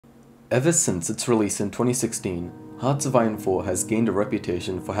Ever since its release in 2016, Hearts of Iron 4 has gained a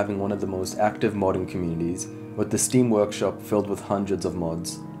reputation for having one of the most active modding communities, with the Steam workshop filled with hundreds of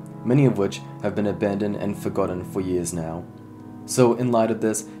mods, many of which have been abandoned and forgotten for years now. So in light of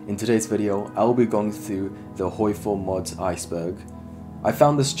this, in today's video, I will be going through the Hoi4 mods Iceberg. I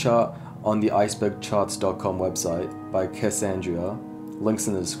found this chart on the icebergcharts.com website by Cassandra, links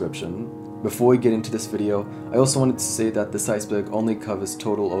in the description. Before we get into this video, I also wanted to say that this iceberg only covers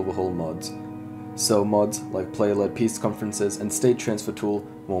total overhaul mods. So mods like player-led peace conferences and state transfer tool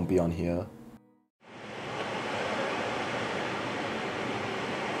won't be on here.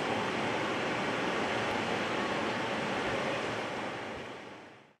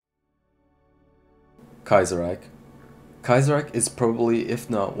 Kaiserreich. Kaiserreich is probably,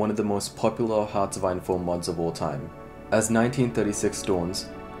 if not, one of the most popular Hearts of Iron 4 mods of all time. As 1936 dawns,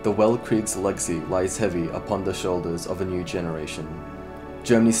 the Weltkrieg's legacy lies heavy upon the shoulders of a new generation.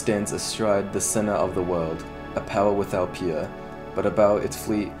 Germany stands astride the center of the world, a power without peer, but about its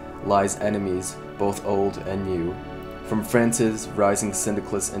fleet lies enemies both old and new, from France's rising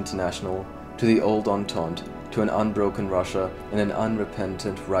syndicalist international, to the old Entente, to an unbroken Russia and an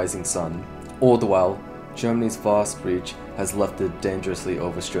unrepentant rising sun. All the while, Germany's vast reach has left it dangerously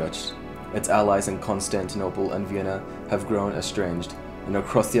overstretched. Its allies in Constantinople and Vienna have grown estranged, and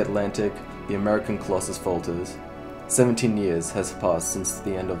across the Atlantic, the American colossus falters. 17 years has passed since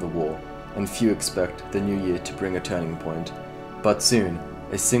the end of the war, and few expect the new year to bring a turning point. But soon,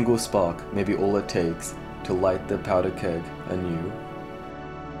 a single spark may be all it takes to light the powder keg anew.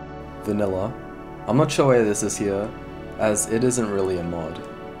 Vanilla. I'm not sure why this is here, as it isn't really a mod.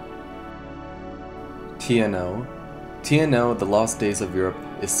 TNO. TNO, The Last Days of Europe,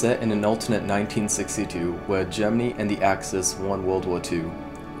 is set in an alternate 1962 where Germany and the Axis won World War II.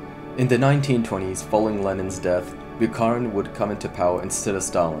 In the 1920s, following Lenin's death, Bukharin would come into power instead of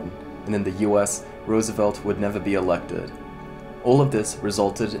Stalin, and in the US, Roosevelt would never be elected. All of this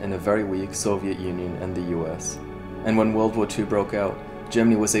resulted in a very weak Soviet Union and the US. And when World War II broke out,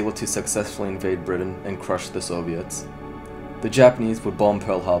 Germany was able to successfully invade Britain and crush the Soviets. The Japanese would bomb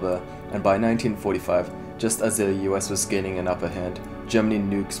Pearl Harbor, and by 1945, just as the US was gaining an upper hand, Germany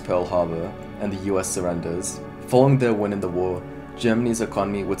nukes Pearl Harbor, and the US surrenders. Following their win in the war, Germany's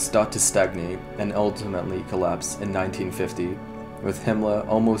economy would start to stagnate and ultimately collapse in 1950, with Himmler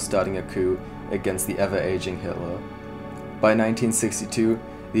almost starting a coup against the ever-aging Hitler. By 1962,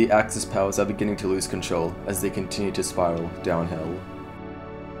 the Axis powers are beginning to lose control as they continue to spiral downhill.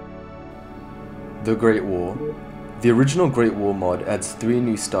 The Great War. The original Great War mod adds 3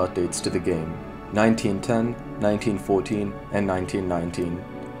 new start dates to the game: 1910, 1914, and 1919.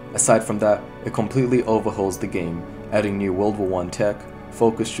 Aside from that, it completely overhauls the game, adding new World War I tech,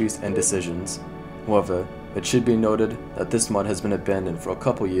 focus trees, and decisions. However, it should be noted that this mod has been abandoned for a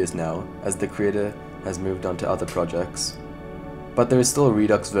couple years now, as the creator has moved on to other projects. But there is still a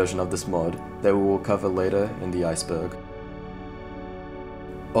Redux version of this mod that we will cover later in the Iceberg.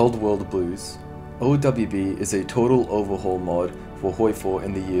 Old World Blues. OWB is a total overhaul mod for Hoi4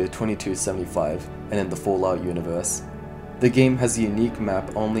 in the year 2275 and in the Fallout universe. The game has a unique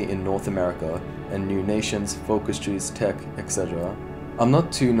map only in North America, and new nations, focus trees, tech, etc. I'm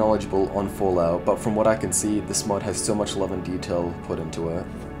not too knowledgeable on Fallout, but from what I can see, this mod has so much love and detail put into it.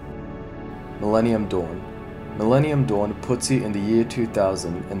 Millennium Dawn. Millennium Dawn puts you in the year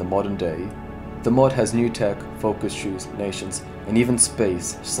 2000 in the modern day. The mod has new tech, focus trees, nations, and even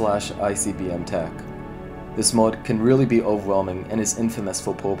space/ICBM tech. This mod can really be overwhelming and is infamous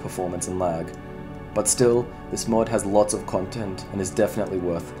for poor performance and lag. But still, this mod has lots of content and is definitely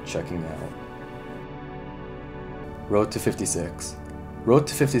worth checking out. Road to 56. Road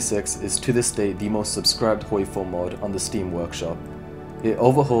to 56 is to this day the most subscribed Hoi4 mod on the Steam workshop. It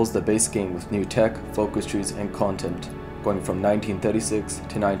overhauls the base game with new tech, focus trees, and content, going from 1936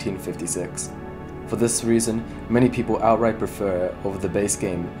 to 1956. For this reason, many people outright prefer it over the base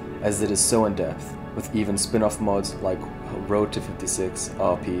game, as it is so in-depth, with even spin-off mods like Road to 56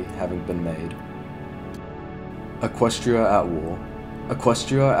 RP having been made. Equestria at War.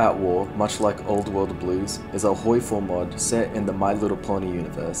 Equestria at War, much like Old World Blues, is a Hoi4 mod set in the My Little Pony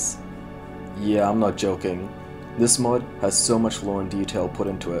universe. Yeah, I'm not joking. This mod has so much lore and detail put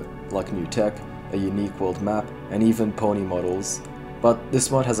into it, like new tech, a unique world map, and even pony models. But this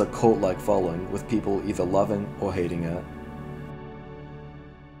mod has a cult-like following, with people either loving or hating it.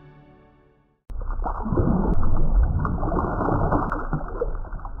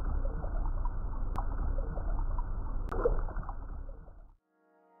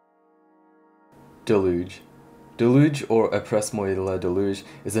 Deluge. Deluge, or Après-moi la Deluge,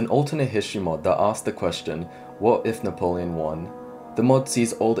 is an alternate history mod that asks the question, what if Napoleon won? The mod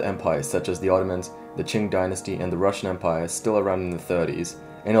sees old empires such as the Ottomans, the Qing dynasty, and the Russian Empire still around in the 30s,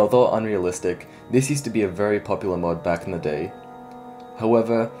 and although unrealistic, this used to be a very popular mod back in the day.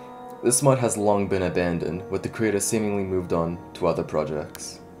 However, this mod has long been abandoned, with the creator seemingly moved on to other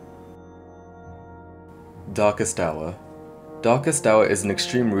projects. Darkest Hour. Darkest Hour is an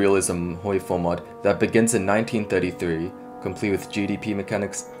extreme realism Hoi4 mod that begins in 1933, complete with GDP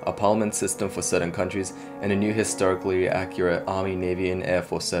mechanics, a parliament system for certain countries, and a new historically accurate Army, Navy, and Air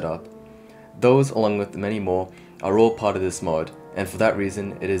Force setup. Those, along with many more, are all part of this mod, and for that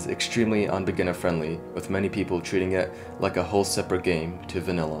reason it is extremely unbeginner friendly, with many people treating it like a whole separate game to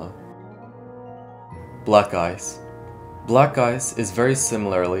vanilla. Black Ice. Black Ice is very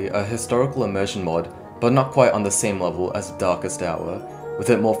similarly a historical immersion mod, but not quite on the same level as Darkest Hour, with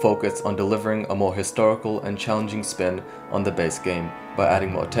it more focused on delivering a more historical and challenging spin on the base game by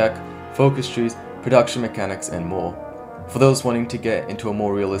adding more tech, focus trees, production mechanics, and more. For those wanting to get into a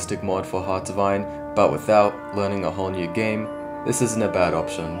more realistic mod for Hearts of Iron, but without learning a whole new game, this isn't a bad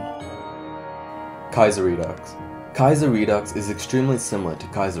option. Kaiser Redux. Kaiser Redux is extremely similar to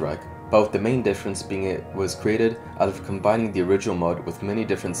Kaiserreich, but with the main difference being it was created out of combining the original mod with many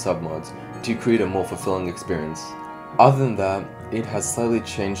different submods to create a more fulfilling experience. Other than that, it has slightly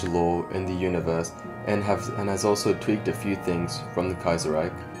changed the lore in the universe and has also tweaked a few things from the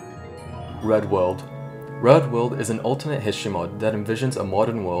Kaiserreich. Red World. Red World is an alternate history mod that envisions a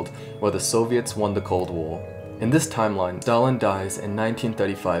modern world where the Soviets won the Cold War. In this timeline, Stalin dies in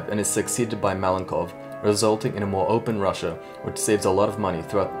 1935 and is succeeded by Malenkov, resulting in a more open Russia, which saves a lot of money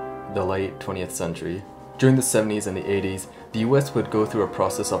throughout the late 20th century. During the 70s and the 80s, the US would go through a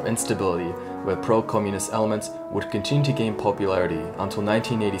process of instability where pro-communist elements would continue to gain popularity until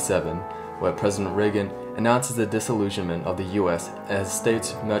 1987, where President Reagan announces the disillusionment of the US as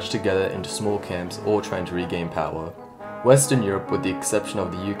states merge together into small camps, all trying to regain power. Western Europe, with the exception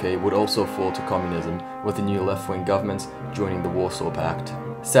of the UK, would also fall to communism, with the new left-wing governments joining the Warsaw Pact.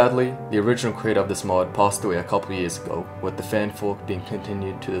 Sadly, the original creator of this mod passed away a couple years ago, with the fan fork being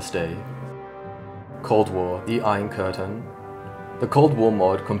continued to this day. Cold War, the Iron Curtain. The Cold War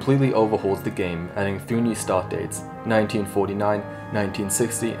mod completely overhauls the game, adding 3 new start dates, 1949,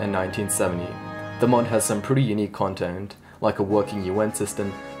 1960, and 1970. The mod has some pretty unique content, like a working UN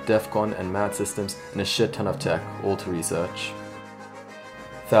system, DEFCON and MAD systems, and a shit ton of tech, all to research.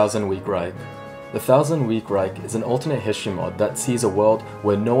 1000 Week Reich. The 1000 Week Reich is an alternate history mod that sees a world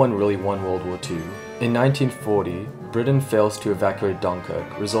where no one really won World War II. In 1940, Britain fails to evacuate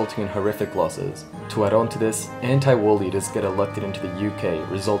Dunkirk, resulting in horrific losses. To add on to this, anti-war leaders get elected into the UK,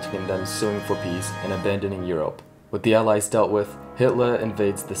 resulting in them suing for peace and abandoning Europe. With the Allies dealt with, Hitler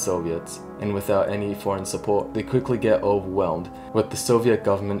invades the Soviets, and without any foreign support, they quickly get overwhelmed, with the Soviet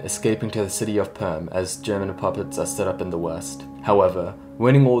government escaping to the city of Perm as German puppets are set up in the West. However,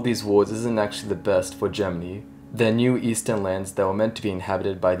 winning all these wars isn't actually the best for Germany. Their new eastern lands that were meant to be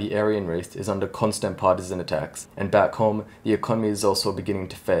inhabited by the Aryan race is under constant partisan attacks, and back home, the economy is also beginning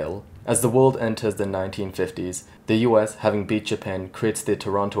to fail. As the world enters the 1950s, the US, having beat Japan, creates the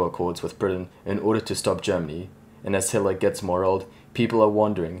Toronto Accords with Britain in order to stop Germany. And as Hitler gets more old, people are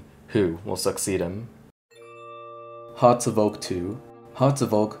wondering who will succeed him. Hearts of Oak 2. Hearts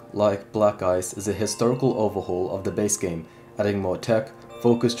of Oak, like Black Ice, is a historical overhaul of the base game, adding more tech,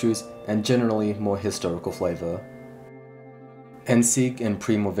 focus trees, and generally more historical flavor. Ensieg and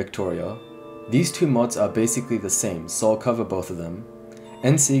Primo Victoria. These two mods are basically the same, so I'll cover both of them.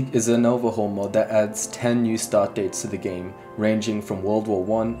 Ensieg is an overhaul mod that adds 10 new start dates to the game, ranging from World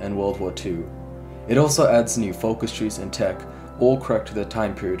War I and World War II. It also adds new focus trees and tech, all correct to the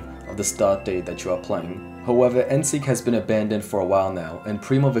time period of the start date that you are playing. However, Ensieg has been abandoned for a while now, and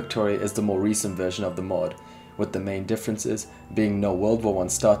Primo Victoria is the more recent version of the mod, with the main differences being no World War I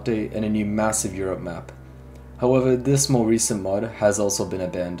start date and a new massive Europe map. However, this more recent mod has also been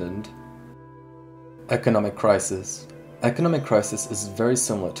abandoned. Economic Crisis. Economic Crisis is very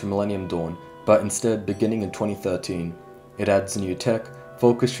similar to Millennium Dawn, but instead beginning in 2013. It adds new tech,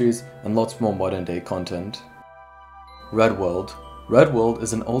 focus trees, and lots more modern day content. Red World. Red World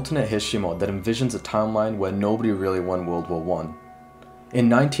is an alternate history mod that envisions a timeline where nobody really won World War I. In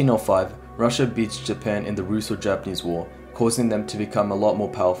 1905, Russia beats Japan in the Russo-Japanese War, causing them to become a lot more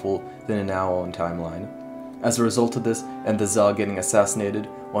powerful than in our own timeline. As a result of this, and the Tsar getting assassinated,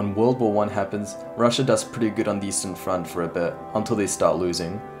 when World War I happens, Russia does pretty good on the Eastern Front for a bit, until they start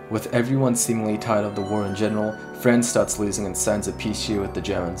losing. With everyone seemingly tired of the war in general, France starts losing and signs a peace treaty with the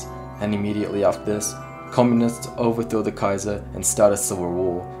Germans, and immediately after this, Communists overthrow the Kaiser and start a civil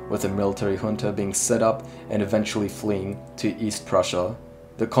war, with a military junta being set up and eventually fleeing to East Prussia.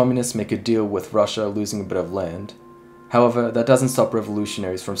 The Communists make a deal with Russia losing a bit of land. However, that doesn't stop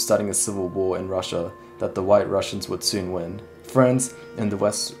revolutionaries from starting a civil war in Russia that the White Russians would soon win. France and the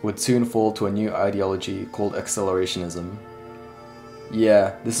West would soon fall to a new ideology called accelerationism.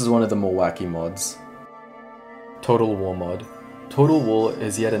 Yeah, this is one of the more wacky mods. Total War mod. Total War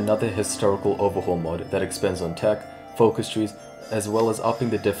is yet another historical overhaul mod that expands on tech, focus trees, as well as upping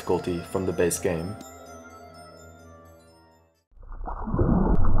the difficulty from the base game.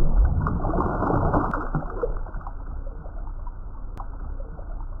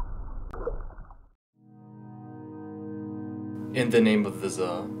 In the Name of the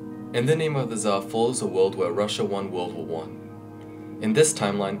Tsar. In the Name of the Tsar follows a world where Russia won World War I. In this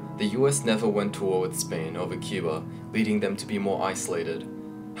timeline, the US never went to war with Spain over Cuba, leading them to be more isolated.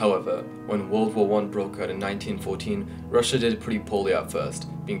 However, when World War I broke out in 1914, Russia did pretty poorly at first,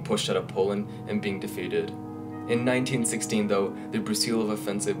 being pushed out of Poland and being defeated. In 1916 though, the Brusilov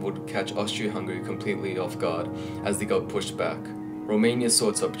offensive would catch Austria-Hungary completely off guard as they got pushed back. Romania saw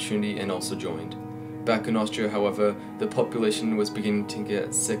its opportunity and also joined. Back in Austria, however, the population was beginning to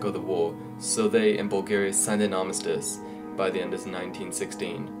get sick of the war, so they and Bulgaria signed an armistice by the end of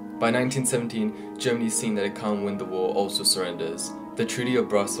 1916. By 1917, Germany, seeing that it can't win the war, also surrenders. The Treaty of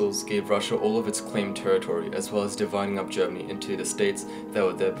Brussels gave Russia all of its claimed territory, as well as dividing up Germany into the states that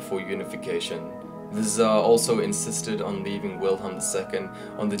were there before unification. The Tsar also insisted on leaving Wilhelm II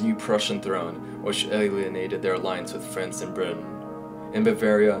on the new Prussian throne, which alienated their alliance with France and Britain. In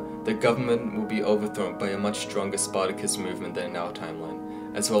Bavaria, the government will be overthrown by a much stronger Spartacus movement than in our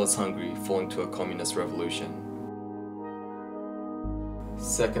timeline, as well as Hungary falling to a communist revolution.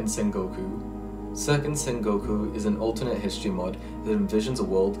 Second Sengoku. Second Sengoku is an alternate history mod that envisions a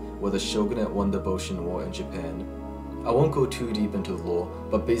world where the shogunate won the Boshin War in Japan. I won't go too deep into the lore,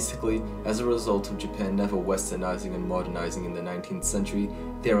 but basically, as a result of Japan never westernizing and modernizing in the 19th century,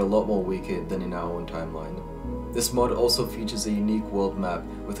 they are a lot more weaker than in our own timeline. This mod also features a unique world map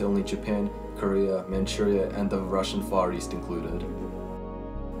with only Japan, Korea, Manchuria, and the Russian Far East included.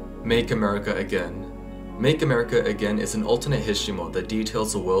 Make America Again. Make America Again is an alternate history mod that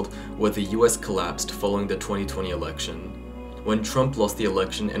details a world where the US collapsed following the 2020 election. When Trump lost the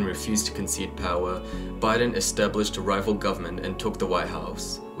election and refused to concede power, Biden established a rival government and took the White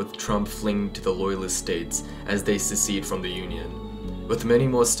House, with Trump fleeing to the Loyalist states as they secede from the Union. With many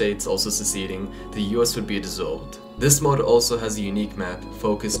more states also seceding, the US would be dissolved. This mod also has a unique map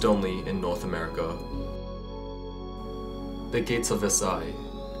focused only in North America. The Gates of Versailles.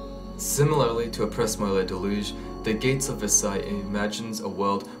 Similarly to Oppressed Moyle Deluge, the Gates of Versailles imagines a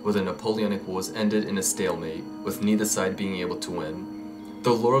world where the Napoleonic Wars ended in a stalemate, with neither side being able to win.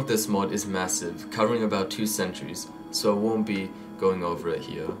 The lore of this mod is massive, covering about 2 centuries, so I won't be going over it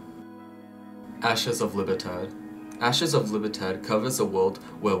here. Ashes of Libertad. Ashes of Libertad covers a world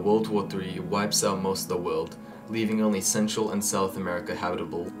where World War III wipes out most of the world, leaving only Central and South America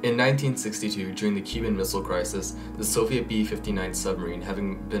habitable. In 1962, during the Cuban Missile Crisis, the Soviet B-59 submarine,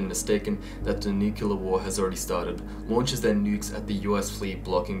 having been mistaken that the nuclear war has already started, launches their nukes at the US fleet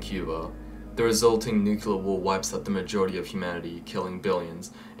blocking Cuba. The resulting nuclear war wipes out the majority of humanity, killing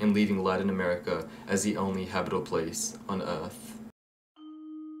billions, and leaving Latin America as the only habitable place on Earth.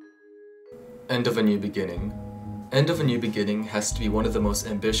 End of a New Beginning. End of a New Beginning has to be one of the most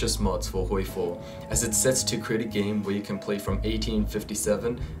ambitious mods for Hoi4, as it sets to create a game where you can play from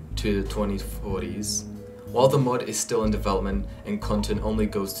 1857 to the 2040s. While the mod is still in development and content only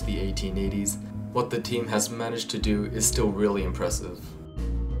goes to the 1880s, what the team has managed to do is still really impressive.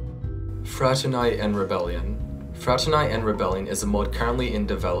 Fraternite and Rebellion. Fraternite and Rebellion is a mod currently in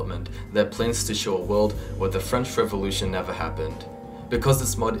development that plans to show a world where the French Revolution never happened. Because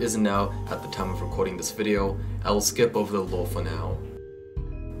this mod isn't out at the time of recording this video, I will skip over the lore for now.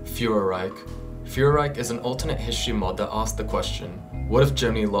 Führerreich. Führerreich is an alternate history mod that asks the question, what if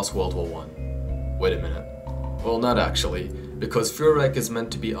Germany lost World War I? Wait a minute. Well, not actually, because Führerreich is meant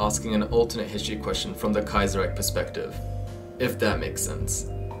to be asking an alternate history question from the Kaiserreich perspective, if that makes sense.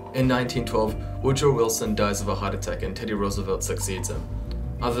 In 1912, Woodrow Wilson dies of a heart attack and Teddy Roosevelt succeeds him.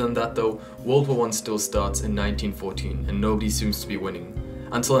 Other than that though, World War I still starts in 1914 and nobody seems to be winning.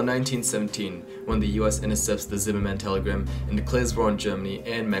 Until in 1917, when the US intercepts the Zimmermann telegram and declares war on Germany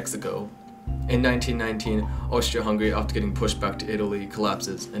and Mexico. In 1919, Austria-Hungary, after getting pushed back to Italy,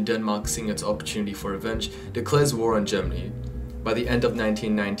 collapses, and Denmark, seeing its opportunity for revenge, declares war on Germany. By the end of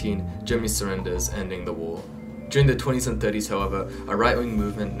 1919, Germany surrenders, ending the war. During the 20s and 30s, however, a right-wing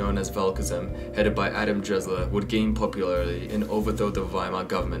movement known as Völkism, headed by Adam Dressler, would gain popularity and overthrow the Weimar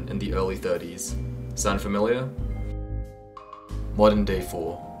government in the early 30s. Sound familiar? Modern Day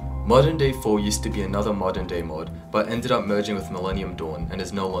 4. Modern Day 4 used to be another Modern Day mod, but ended up merging with Millennium Dawn and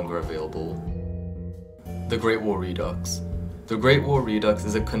is no longer available. The Great War Redux. The Great War Redux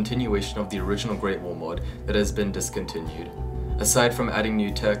is a continuation of the original Great War mod that has been discontinued. Aside from adding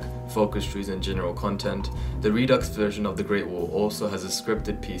new tech, focus trees and general content, the Redux version of the Great War also has a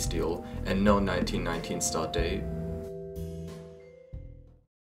scripted peace deal and no 1919 start date.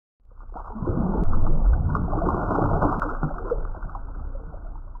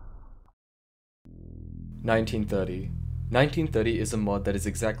 "1930 is a mod that is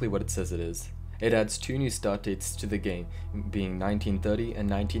exactly what it says it is. It adds 2 new start dates to the game, being 1930 and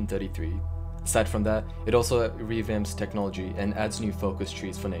 1933. Aside from that, it also revamps technology and adds new focus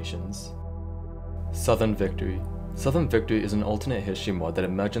trees for nations. Southern Victory. Southern Victory is an alternate history mod that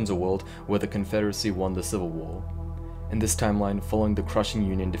imagines a world where the Confederacy won the Civil War. In this timeline, following the crushing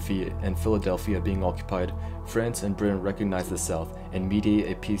Union defeat and Philadelphia being occupied, France and Britain recognize the South and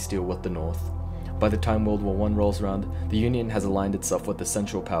mediate a peace deal with the North. By the time World War I rolls around, the Union has aligned itself with the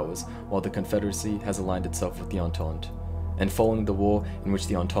Central Powers, while the Confederacy has aligned itself with the Entente. And following the war, in which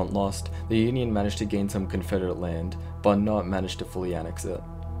the Entente lost, the Union managed to gain some Confederate land, but not managed to fully annex it.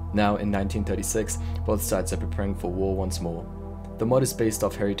 Now, in 1936, both sides are preparing for war once more. The mod is based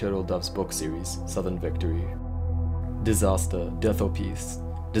off Harry Turtledove's book series, Southern Victory. Disaster, Death or Peace.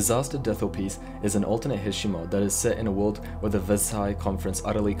 Disaster, Death or Peace is an alternate history mod that is set in a world where the Versailles Conference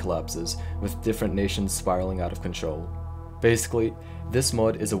utterly collapses, with different nations spiraling out of control. Basically, this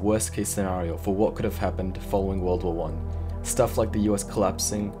mod is a worst case scenario for what could have happened following World War I. Stuff like the US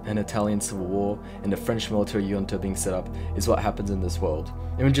collapsing, an Italian civil war, and a French military junta being set up is what happens in this world.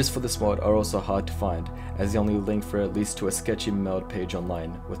 Images for this mod are also hard to find, as the only link for it leads to a sketchy meld page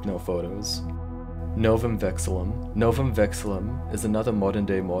online with no photos. Novum Vexillum. Novum Vexillum is another modern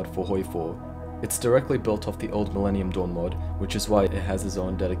day mod for Hoi4. It's directly built off the old Millennium Dawn mod, which is why it has its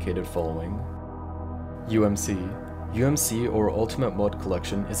own dedicated following. UMC. UMC, or Ultimate Mod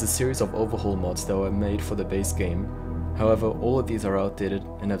Collection, is a series of overhaul mods that were made for the base game. However, all of these are outdated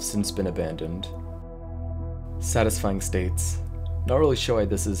and have since been abandoned. Satisfying States. Not really sure why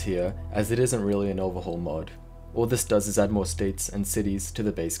this is here, as it isn't really an overhaul mod. All this does is add more states and cities to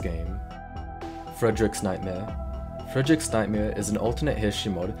the base game. Frederick's Nightmare. Frederick's Nightmare is an alternate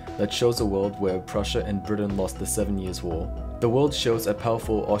history mod that shows a world where Prussia and Britain lost the 7 Years' War. The world shows a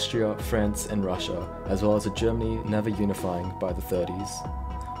powerful Austria, France, and Russia, as well as a Germany never unifying by the 30s.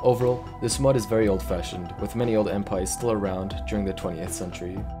 Overall, this mod is very old-fashioned, with many old empires still around during the 20th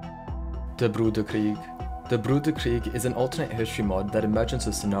century. Der Bruderkrieg. Der Bruderkrieg is an alternate history mod that imagines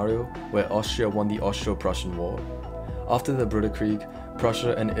a scenario where Austria won the Austro-Prussian War. After the Bruderkrieg,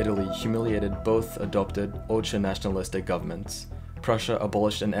 Prussia and Italy humiliated both adopted ultra-nationalistic governments. Prussia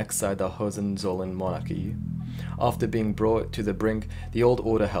abolished and exiled the Hohenzollern monarchy. After being brought to the brink, the old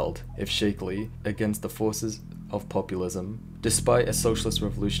order held, if shakily, against the forces of populism. Despite a socialist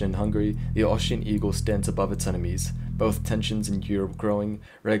revolution in Hungary, the Austrian eagle stands above its enemies, both tensions in Europe growing,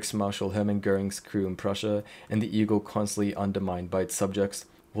 Reichsmarshal Hermann Göring's crew in Prussia, and the eagle constantly undermined by its subjects.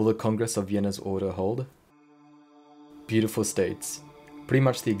 Will the Congress of Vienna's order hold? Beautiful States. Pretty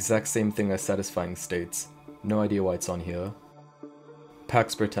much the exact same thing as Satisfying States. No idea why it's on here.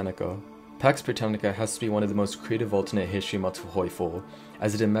 Pax Britannica. Pax Britannica has to be one of the most creative alternate history mods for Hoi4,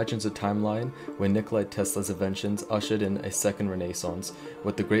 as it imagines a timeline where Nikola Tesla's inventions ushered in a second renaissance,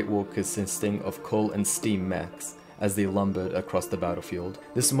 with the Great War consisting of coal and steam mechs as they lumbered across the battlefield.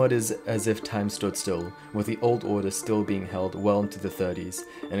 This mod is as if time stood still, with the old order still being held well into the 30s,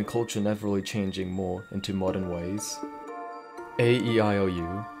 and culture never really changing more into modern ways.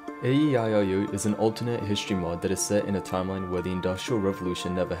 AEIOU. AEIOU is an alternate history mod that is set in a timeline where the Industrial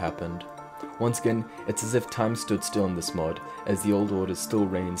Revolution never happened. Once again, it's as if time stood still in this mod, as the old order still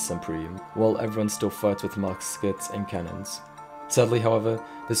reigns supreme, while everyone still fights with muskets and cannons. Sadly, however,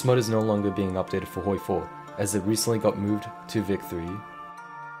 this mod is no longer being updated for Hoi4, as it recently got moved to Vic 3.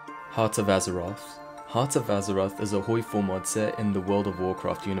 Hearts of Azeroth. Hearts of Azeroth is a Hoi4 mod set in the World of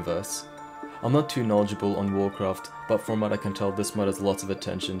Warcraft universe. I'm not too knowledgeable on Warcraft, but from what I can tell, this mod has lots of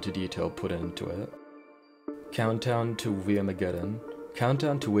attention to detail put into it. Countdown to Weirmageddon.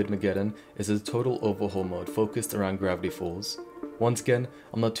 Countdown to Weirmageddon is a total overhaul mod focused around Gravity Falls. Once again,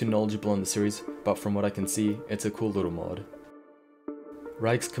 I'm not too knowledgeable on the series, but from what I can see, it's a cool little mod.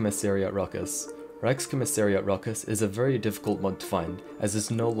 Reichskommissariat Ruckus. Reichskommissariat Ruckus is a very difficult mod to find, as it's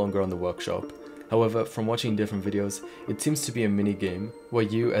no longer on the workshop. However, from watching different videos, it seems to be a mini-game, where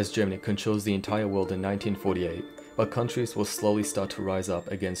you as Germany controls the entire world in 1948, but countries will slowly start to rise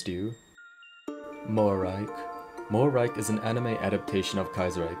up against you. Moorreich. Moorreich is an anime adaptation of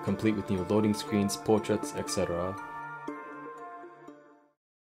Kaiserreich, complete with new loading screens, portraits, etc.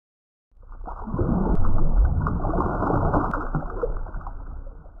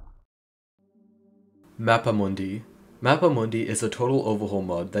 Mappamundi. Mappamundi is a total overhaul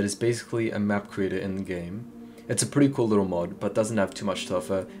mod that is basically a map creator in the game. It's a pretty cool little mod, but doesn't have too much to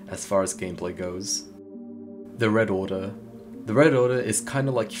offer as far as gameplay goes. The Red Order. The Red Order is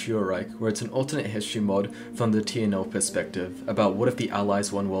kinda like Hoi4, where it's an alternate history mod from the TNO perspective, about what if the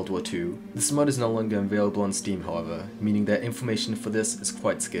Allies won World War II. This mod is no longer available on Steam however, meaning that information for this is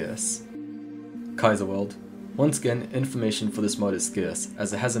quite scarce. Kaiserworld. Once again, information for this mod is scarce,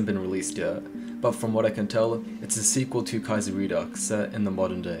 as it hasn't been released yet, but from what I can tell, it's a sequel to Kaiser Redux set in the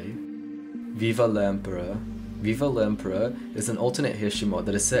modern day. Viva l'Empereur. Viva l'Empereur is an alternate history mod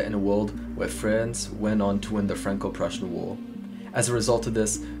that is set in a world where France went on to win the Franco-Prussian War. As a result of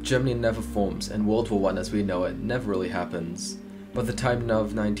this, Germany never forms and World War I as we know it never really happens. By the time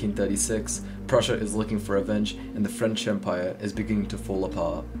of 1936, Prussia is looking for revenge and the French Empire is beginning to fall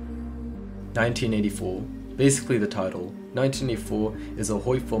apart. 1984. Basically the title. 1984 is a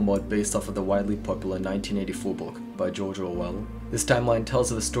Hoi4 mod based off of the widely popular 1984 book by George Orwell. This timeline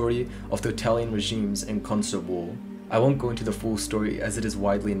tells of the story of the Italian regimes in constant war. I won't go into the full story as it is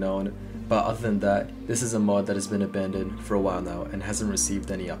widely known, but other than that, this is a mod that has been abandoned for a while now and hasn't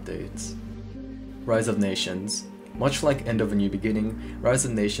received any updates. Rise of Nations. Much like End of a New Beginning, Rise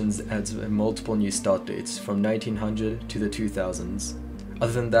of Nations adds multiple new start dates from 1900 to the 2000s.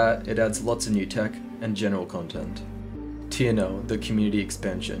 Other than that, it adds lots of new tech and general content. TNO, the Community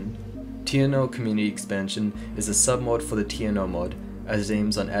Expansion. TNO Community Expansion is a submod for the TNO mod, as it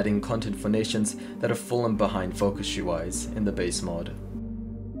aims on adding content for nations that have fallen behind focus tree-wise in the base mod.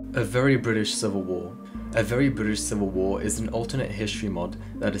 A Very British Civil War. A Very British Civil War is an alternate history mod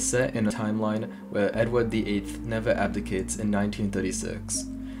that is set in a timeline where Edward VIII never abdicates in 1936.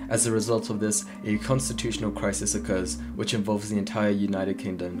 As a result of this, a constitutional crisis occurs which involves the entire United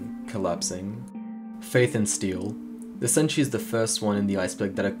Kingdom collapsing. Faith in Steel. This entry is the first one in the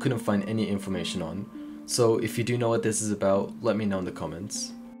Iceberg that I couldn't find any information on, so if you do know what this is about, let me know in the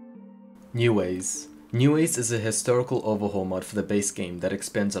comments. New Ways. New Ways is a historical overhaul mod for the base game that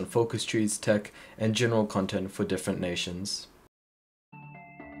expands on focus trees, tech, and general content for different nations.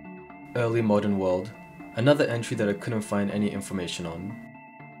 Early Modern World. Another entry that I couldn't find any information on.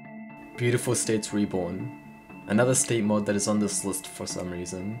 Beautiful States Reborn. Another state mod that is on this list for some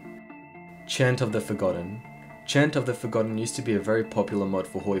reason. Chant of the Forgotten. Chant of the Forgotten used to be a very popular mod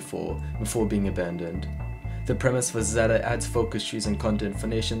for Hoi4 before being abandoned. The premise was that it adds focus trees and content for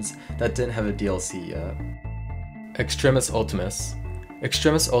nations that didn't have a DLC yet. Extremis Ultimus.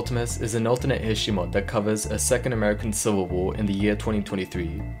 Extremis Ultimus is an alternate history mod that covers a second American Civil War in the year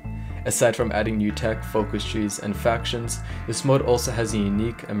 2023. Aside from adding new tech, focus trees, and factions, this mod also has a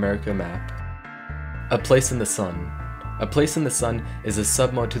unique America map. A Place in the Sun. A Place in the Sun is a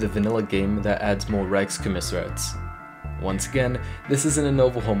submod to the vanilla game that adds more Reichskommissaries. Once again, this isn't an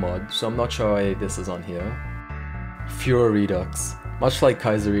overhaul mod, so I'm not sure why this is on here. Hoi4 Redux. Much like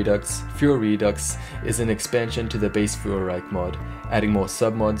Kaiser Redux, Hoi4 Redux is an expansion to the base Hoi4 mod, adding more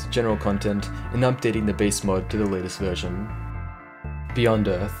submods, general content, and updating the base mod to the latest version. Beyond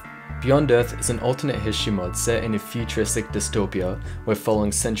Earth. Beyond Earth is an alternate history mod set in a futuristic dystopia where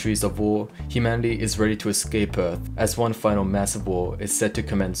following centuries of war, humanity is ready to escape Earth as one final massive war is set to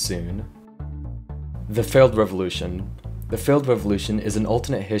commence soon. The Failed Revolution. The Failed Revolution is an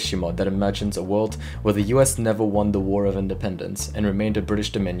alternate history mod that imagines a world where the US never won the War of Independence and remained a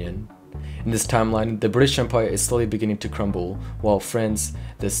British dominion. In this timeline, the British Empire is slowly beginning to crumble, while France,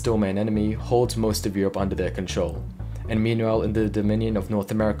 their still main enemy, holds most of Europe under their control. And meanwhile, in the Dominion of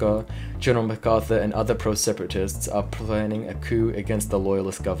North America, General MacArthur and other pro-separatists are planning a coup against the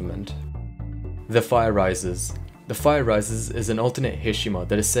loyalist government. The Fire Rises. The Fire Rises is an alternate history mod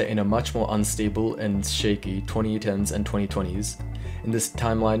that is set in a much more unstable and shaky 2010s and 2020s. In this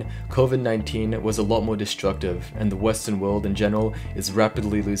timeline, COVID-19 was a lot more destructive, and the Western world in general is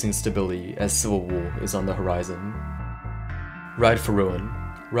rapidly losing stability as civil war is on the horizon. Ride for Ruin.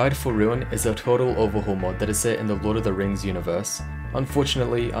 Ride for Ruin is a total overhaul mod that is set in the Lord of the Rings universe.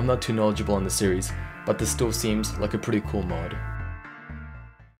 Unfortunately, I'm not too knowledgeable on the series, but this still seems like a pretty cool mod.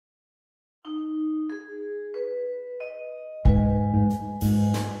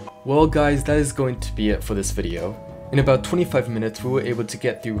 Well guys, that is going to be it for this video. In about 25 minutes we were able to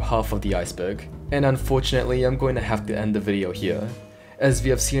get through half of the iceberg, and unfortunately I'm going to have to end the video here. As we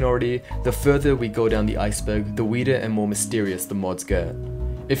have seen already, the further we go down the iceberg, the weirder and more mysterious the mods get.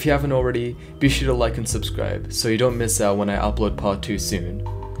 If you haven't already, be sure to like and subscribe so you don't miss out when I upload part 2 soon.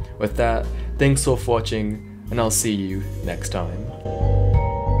 With that, thanks all for watching, and I'll see you next time.